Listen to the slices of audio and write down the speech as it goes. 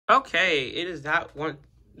Okay, it is that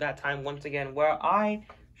time once again where I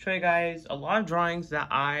show you guys a lot of drawings that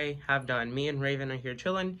I have done. Me and Raven are here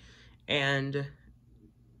chilling, and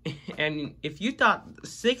if you thought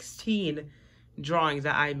 16 drawings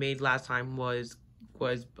that I made last time was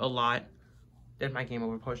a lot, there's my game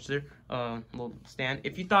over poster little stand.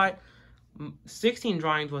 If you thought 16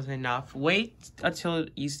 drawings was enough, wait until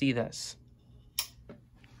you see this.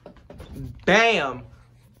 Bam!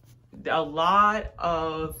 A lot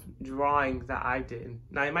of drawings that I did.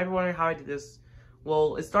 Now you might be wondering how I did this.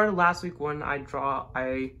 Well, it started last week when I drew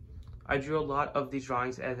a lot of these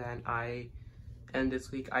drawings, and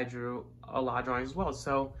this week I drew a lot of drawings as well.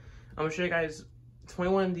 So I'm gonna show you guys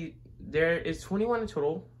 21. There is 21 in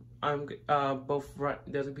total. Both front.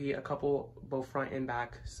 There's gonna be a couple both front and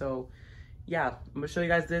back. So yeah, I'm gonna show you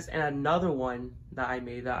guys this and another one that I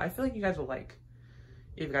made that I feel like you guys will like,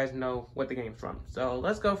 if you guys know what the game's from. So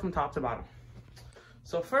let's go from top to bottom.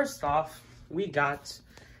 So first off, we got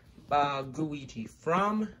Luigi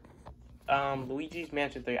from Luigi's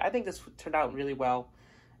Mansion 3. I think this turned out really well,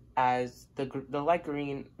 as the light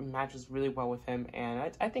green matches really well with him,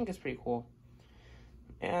 and I think it's pretty cool.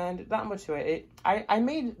 And not much to it. I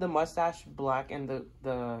made the mustache black and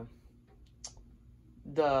the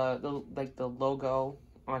logo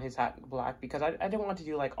on his hat black because I didn't want to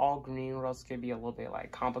do like all green, or else it could be a little bit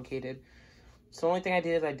like complicated. So the only thing I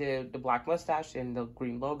did is I did the black mustache and the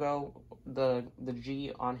green logo, the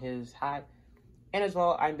G on his hat, and as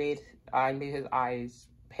well I made his eyes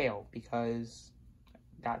pale because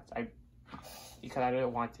I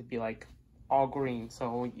didn't want to be like all green,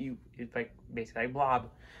 so it's like basically like blob.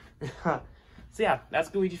 So yeah,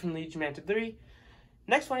 that's Luigi from Luigi Mansion 3.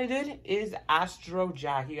 Next one I did is Astro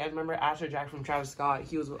Jack. You guys remember Astro Jack from Travis Scott?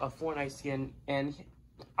 He was a Fortnite skin, and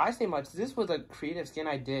I say much, this was a creative skin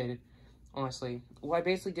I did, honestly. What I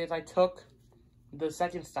basically did is I took the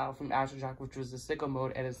second style from Astro Jack, which was the sicko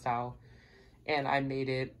mode edit style, and I made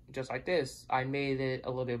it just like this. I made it a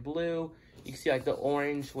little bit blue. You can see like the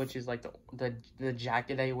orange, which is like the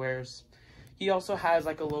jacket that he wears. He also has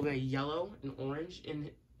like a little bit of yellow and orange in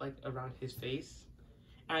like around his face.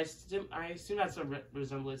 I assume that's a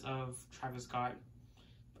resemblance of Travis Scott.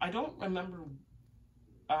 I don't remember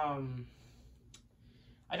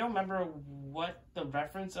what the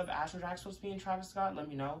reference of Astro Jack supposed to be in Travis Scott. Let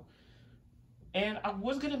me know. And I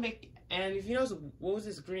was gonna make, and if you know what was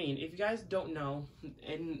this green, if you guys don't know,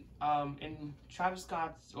 in Travis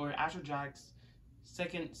Scott's or Astro Jack's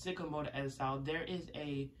second sicko mode edit style, there is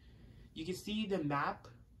you can see the map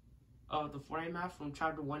of the Fortnite map from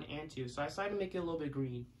chapter 1 and 2. So I decided to make it a little bit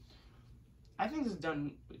green. I think this is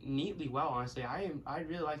done neatly well, honestly. I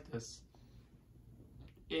really like this.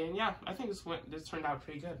 And yeah, I think this turned out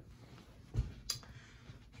pretty good.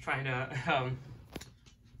 Trying to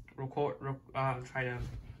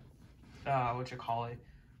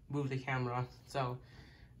move the camera. So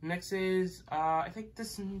next is I think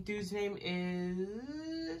this dude's name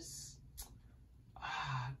is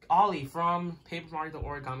Ollie from Paper Mario: The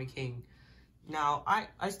Origami King. Now,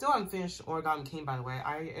 I still haven't finished Origami King, by the way.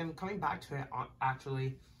 I am coming back to it,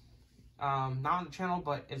 actually. Not on the channel,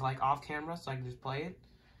 but it's like off camera, so I can just play it.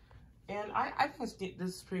 And I think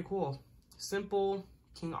this is pretty cool. Simple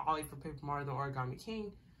King Ollie for Paper Mario: The Origami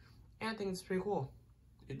King. And I think it's pretty cool.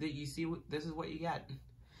 You see, this is what you get.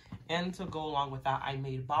 And to go along with that, I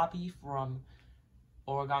made Bobby from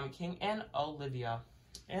Origami King and Olivia.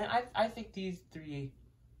 And I think these three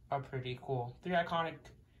are pretty cool. 3 iconic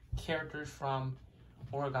characters from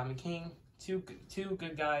Origami King. Two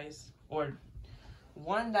good guys, or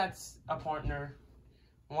one that's a partner,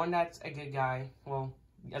 one that's a good guy, well,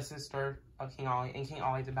 a sister of King Ollie, and King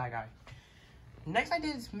Ollie's a bad guy. Next I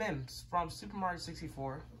did is Mimps from Super Mario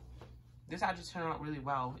 64. This actually turned out really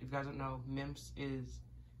well. If you guys don't know, Mimps is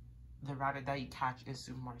the rabbit that you catch in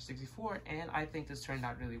Super Mario 64, and I think this turned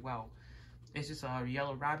out really well. It's just a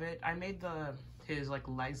yellow rabbit. I made his like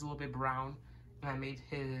legs a little bit brown, and I made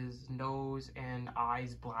his nose and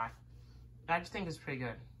eyes black. And I just think it's pretty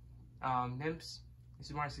good. Mimps,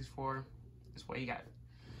 Super Mario 64 is what you got.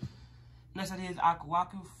 Next I did is Aku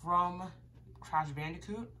Aku from Crash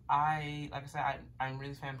Bandicoot. Like I said, I'm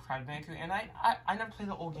really a fan of Crash Bandicoot, and I never played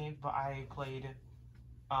the old games, but I played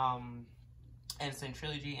Insane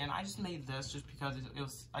Trilogy, and I just made this just because it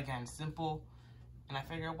was, again, simple, and I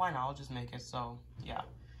figured, why not, I'll just make it. So yeah,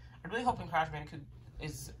 I'm really hoping Crash Bandicoot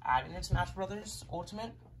is added in Smash Brothers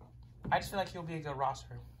Ultimate. I just feel like he'll be a good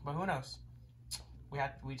roster, but who knows? We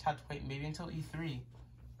just have to wait maybe until E3.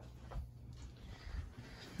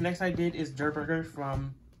 Next I did is Dirtburger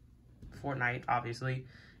from Fortnite, obviously.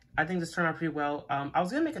 I think this turned out pretty well. I was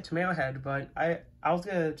gonna make a tomato head, but I was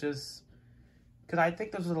gonna just because I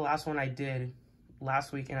think this was the last one I did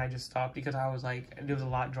last week, and I just stopped because I was like, there was a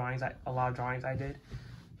lot of drawings I did,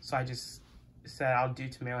 so I just said I'll do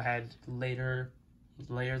Tomato later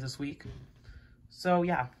this week. So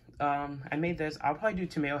yeah, I made this. I'll probably do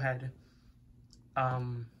Tomato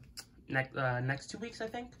next 2 weeks, I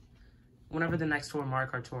think, whenever the next tour,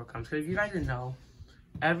 Mario Kart Tour, comes. Because if you guys didn't know,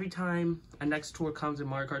 every time a next tour comes in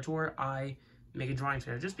Mario Kart Tour, I make a drawing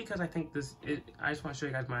fair, just because I think I just want to show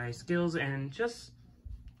you guys my skills and just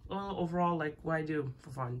overall like what I do for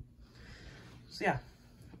fun. So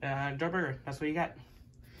yeah, Jar Burger, that's what you got.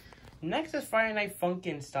 Next is Friday Night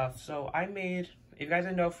Funkin' stuff. So I made, if you guys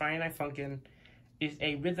didn't know, Friday Night Funkin' is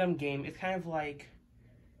a rhythm game. It's kind of like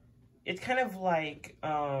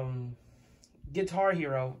Guitar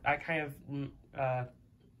Hero. I kind of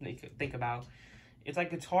think about. It's like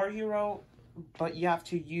Guitar Hero, but you have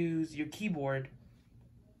to use your keyboard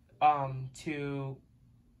to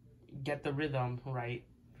get the rhythm right.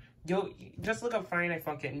 You'll just look up Friday Night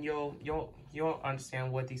Funkin' and you'll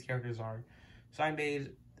understand what these characters are. So I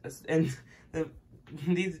made, and the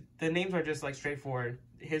names are just like straightforward.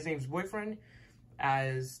 His name's Boyfriend,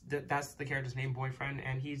 that's the character's name, Boyfriend,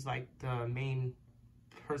 and he's like the main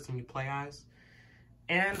person you play as.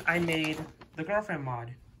 And I made the Girlfriend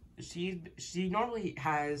mod. She normally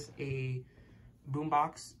has a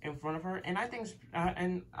boombox in front of her, and I think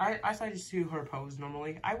and I started to see her pose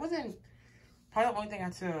normally. I wasn't, probably the only thing I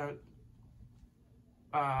had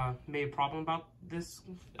to made a problem about this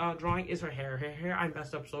drawing is her hair. Her hair I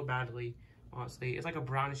messed up so badly, honestly. It's like a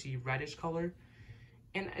brownishy reddish color,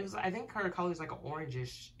 and it was, I think her color is like an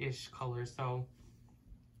orangish-ish color, so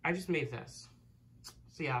I just made this.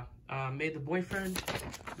 So yeah, made the boyfriend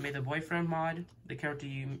mod, the character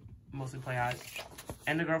you mostly play as,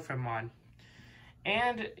 and the girlfriend mod.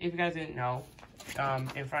 And if you guys didn't know,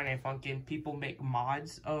 in Friday Night Funkin', people make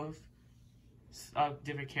mods of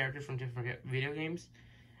different characters from different video games.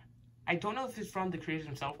 I don't know if it's from the creators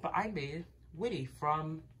themselves, but I made Woody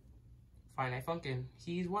from Friday Night Funkin'.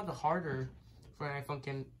 He's one of the harder Friday Night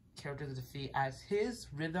Funkin' characters to defeat, as his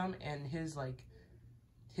rhythm and his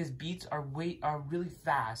beats are really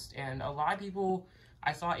fast. And a lot of people,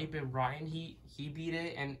 I saw 8-Bit Ryan, he beat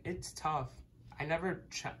it, and it's tough. I never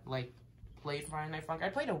played Friday Night Funkin'. I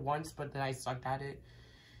played it once, but then I sucked at it.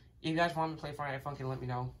 If you guys want me to play Friday Night Funkin', let me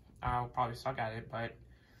know. I'll probably suck at it, but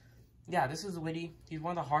yeah, this is Woody. He's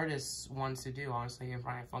one of the hardest ones to do, honestly, in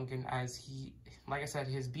Friday Night Funkin', as he, like I said,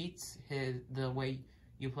 his beats, the way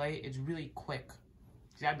you play, it's really quick.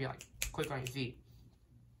 You gotta be like quick on your feet.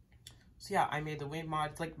 So yeah, I made the Wind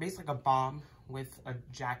mod. It's like basically like a bomb with a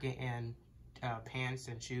jacket and pants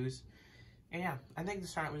and shoes. And yeah, I think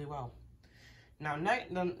this turned out really well. Now,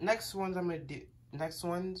 the next ones I'm gonna do. Next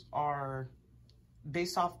ones are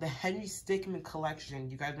based off the Henry Stickmin collection.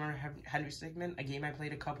 You guys remember Henry Stickmin, a game I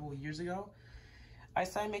played a couple of years ago? I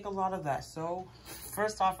decided to make a lot of that. So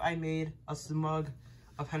first off, I made a smug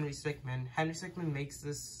of Henry Stickmin. Henry Stickmin makes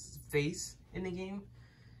this face in the game.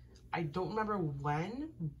 I don't remember when,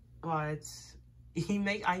 but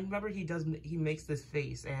I remember he makes this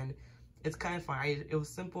face, and it's kind of fun. It was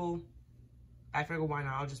simple. I figured, why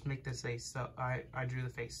not? I'll just make this face. So I drew the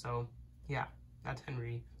face. So yeah, that's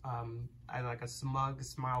Henry. I like a smug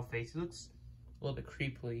smile face. He looks a little bit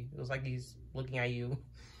creepily. It looks like he's looking at you.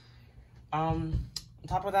 On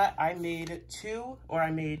top of that, I made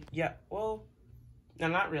well, no,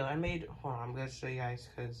 not really. Hold on, I'm gonna show you guys,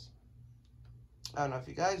 because I don't know if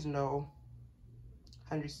you guys know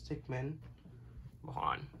Henry Stickmin. Hold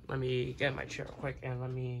on, let me get my chair real quick and let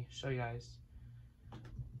me show you guys.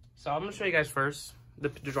 So I'm gonna show you guys first the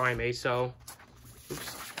drawing I made. So,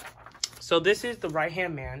 oops. So this is the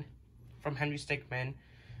right-hand man from Henry Stickmin.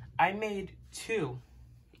 I made two.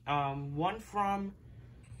 One from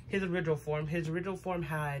his original form. His original form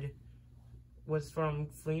was from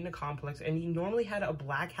Fleeing the Complex, and he normally had a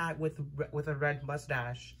black hat with a red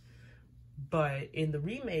mustache. But in the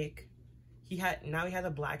remake, now he has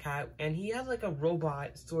a black hat, and he has like a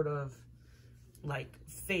robot sort of like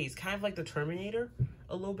face, kind of like the Terminator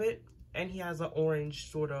a little bit, and he has an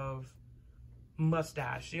orange sort of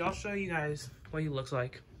mustache. So I'll show you guys what he looks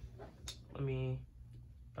like. Let me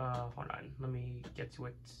hold on, let me get to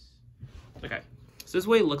it. Okay, so this is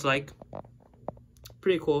what he looks like.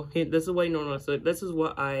 Pretty cool. This is what he normally looks like. This is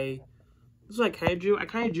what I kind of drew. I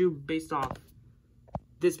kind of drew based off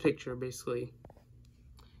this picture, basically.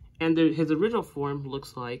 And his original form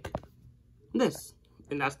looks like this,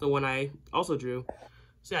 and that's the one I also drew.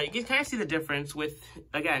 So yeah, you can kind of see the difference with,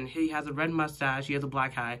 again, he has a red mustache, he has a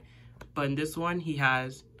black hat, but in this one, he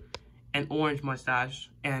has an orange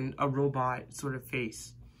mustache and a robot sort of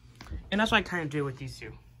face. And that's what I kind of did with these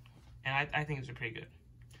two. And I think it's pretty good.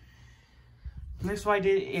 Next what I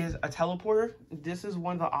did is a teleporter. This is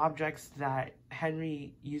one of the objects that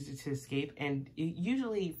Henry uses to escape, and it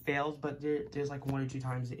usually fails, but there's like 1 or 2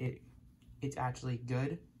 times it's actually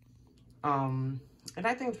good. And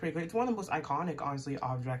I think it's pretty good. It's one of the most iconic, honestly,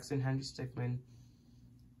 objects in Henry Stickmin,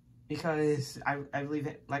 because I believe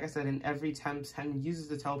it, like I said, in every attempt Henry uses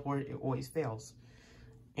the teleporter, it always fails.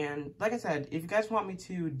 And like I said, if you guys want me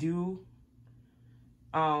to do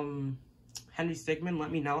Henry Stickmin,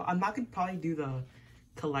 let me know. I'm not gonna probably do the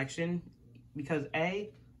collection because A,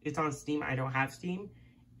 it's on Steam, I don't have Steam,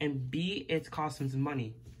 and B, it's costing some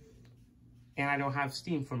money, and I don't have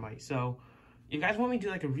Steam for money. So if you guys want me to do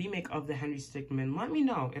like a remake of the Henry Stickmin, let me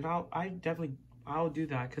know, and I'll do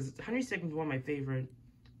that, because Henry Stickmin is one of my favorite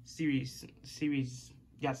series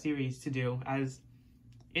to do, as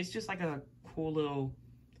it's just like a cool little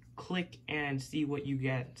click and see what you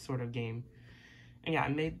get sort of game. And yeah, I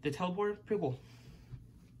made the teleporter pretty cool.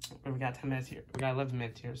 We got 10 minutes here. We got 11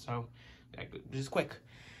 minutes here, so just quick.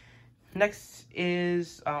 Next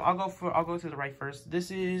is I'll go to the right first.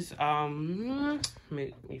 This is let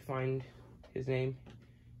me find his name.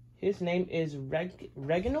 His name is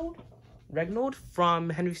Reginald from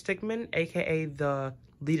Henry Stickmin, aka the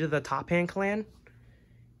leader of the Top Hand clan.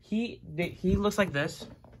 He looks like this.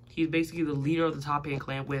 He's basically the leader of the Top Hand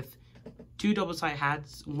clan with 2 double-sided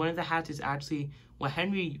hats. One of the hats is actually what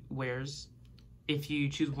Henry wears if you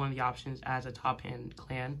choose one of the options as a Top Hand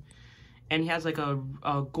clan. And he has like a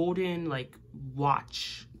golden like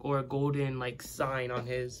watch or a golden like sign on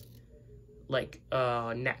his like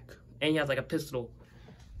neck. And he has like a pistol.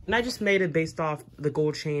 And I just made it based off the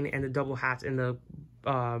gold chain and the double hats and the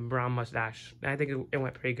brown mustache. And I think it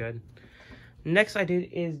went pretty good. Next I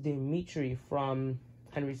did is Dimitri from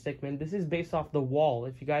Henry Stickmin. This is based off the wall.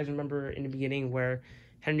 If you guys remember in the beginning where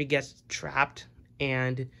Henry gets trapped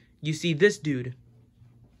and you see this dude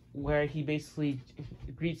where he basically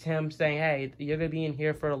greets him saying, hey, you're gonna be in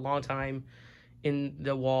here for a long time in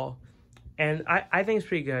the wall. And I think it's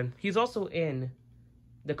pretty good. He's also in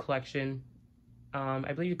the collection.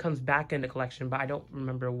 I believe he comes back in the collection, but I don't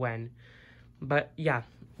remember when. But yeah,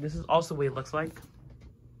 this is also what it looks like.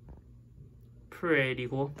 Pretty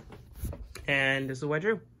cool. And this is what I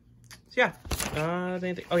drew. So yeah,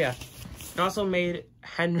 oh yeah, I also made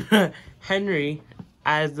Henry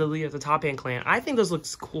as the leader of the Top Hand clan. I think this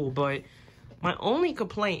looks cool, but my only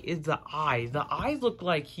complaint is the eyes. The eyes look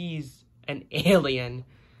like he's an alien.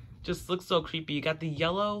 Just looks so creepy. You got the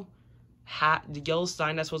yellow hat, the yellow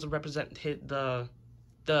sign that's supposed to represent the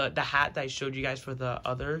hat that I showed you guys for the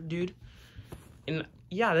other dude. And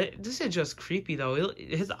yeah, this is just creepy though.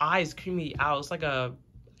 His eyes creep me out. It's like a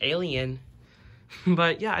alien.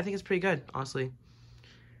 But yeah, I think it's pretty good, honestly.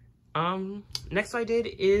 Next I did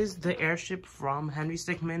is the airship from Henry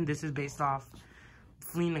Stickmin. This is based off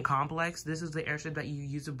Fleeing the Complex. This is the airship that you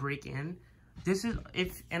use to break in. This is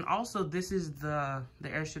this is the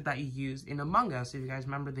airship that you use in Among Us. If you guys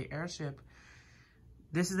remember the airship,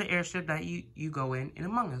 this is the airship that you go in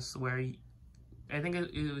Among Us, where I think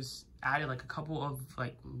it was added like a couple of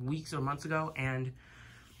like weeks or months ago, and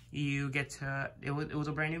you get to it was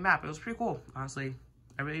a brand new map. It was pretty cool, honestly.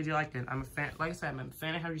 I really do like it. I'm a fan. Like I said, I'm a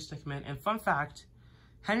fan of Henry Stickmin. And fun fact,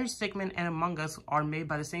 Henry Stickmin and Among Us are made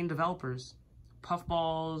by the same developers,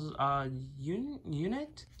 Puffballs,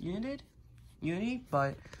 Unity.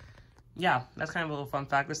 But yeah, that's kind of a little fun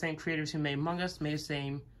fact. The same creators who made Among Us made the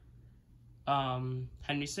same Henry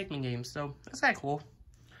Stickmin games. So that's kind of cool.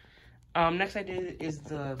 Next I did is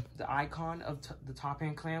the icon of the Top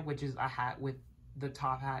Hand clan, which is a hat with the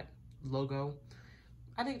top hat logo.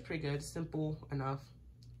 I think it's pretty good, simple enough,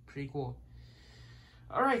 pretty cool.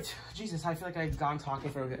 All right, Jesus, I feel like I've gone talking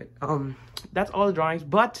for a bit. That's all the drawings,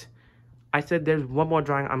 but I said there's one more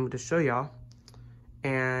drawing I'm going to show y'all,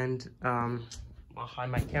 and I'll hide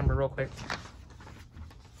my camera real quick.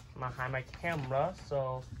 I'm gonna hide my camera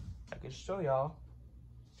so I can show y'all.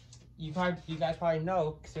 You guys probably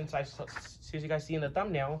know since you guys see in the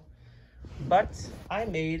thumbnail, but I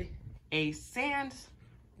made a sand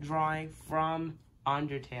drawing from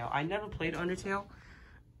Undertale. I never played Undertale.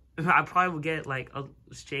 I probably would get like a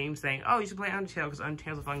shame saying, "Oh, you should play Undertale because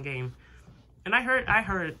Undertale's a fun game." And I heard,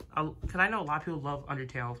 because I know a lot of people love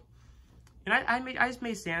Undertale. And I just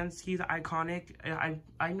made Sans. He's iconic.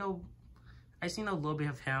 I've seen a little bit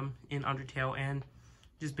of him in Undertale, and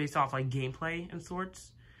just based off like gameplay and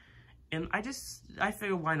sorts. And I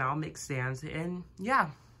figured why not? I'll make Sans, and yeah,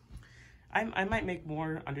 I might make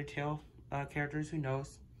more Undertale characters. Who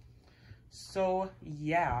knows? So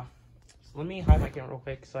yeah, so let me hide my camera real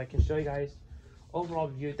quick so I can show you guys overall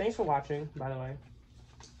view. Thanks for watching, by the way.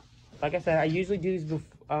 Like I said, I usually do these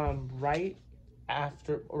right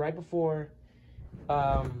before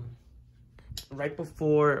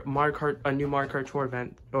Mario Kart, a new Mario Kart Tour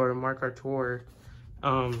event, or Mario Kart Tour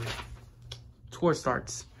tour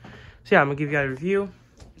starts. So yeah, I'm gonna give you guys a review.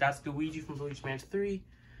 That's Luigi from Luigi's Mansion 3,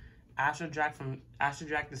 Astro Jack the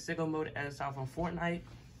Sicko Mode edit style from Fortnite,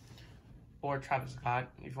 or Travis Scott,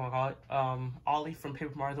 if you want to call it. Ollie from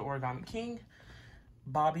Paper Mario the Origami King,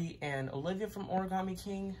 Bobby and Olivia from Origami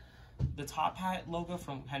King, the Top Hat logo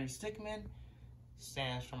from Henry Stickmin,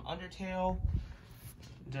 Sans from Undertale,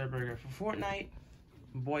 Durburger from Fortnite,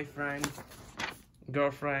 Boyfriend,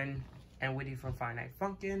 Girlfriend, and Witty from Five Nights at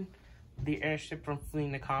Funkin', the airship from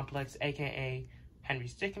Fleeing the Complex, aka Henry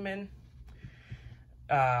Stickmin,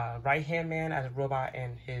 Right Hand Man as a robot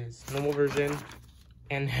in his normal version,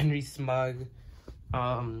 and Henry Smug,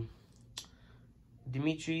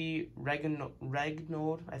 Dimitri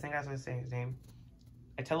Regnault, I think that's how I say his name,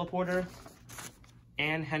 a teleporter,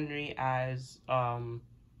 and Henry as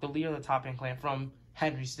the leader of the Top Hand clan from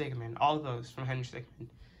Henry Stickmin. All of those from Henry Stickmin.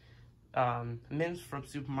 Mims from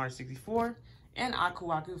Super Mario 64, and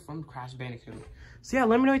Aku Aku from Crash Bandicoot. So yeah,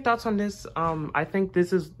 let me know your thoughts on this. I think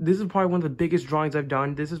this is probably one of the biggest drawings I've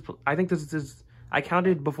done. I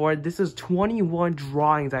counted before. This is 21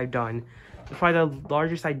 drawings I've done. It's probably the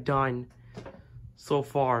largest I've done so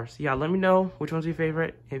far. So yeah, let me know which one's your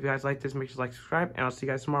favorite. If you guys like this, make sure to like, subscribe, and I'll see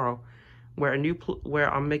you guys tomorrow. Where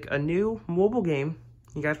I'll make a new mobile game.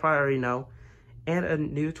 You guys probably already know, and a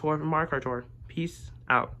new tour from Mario Kart Tour. Peace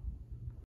out.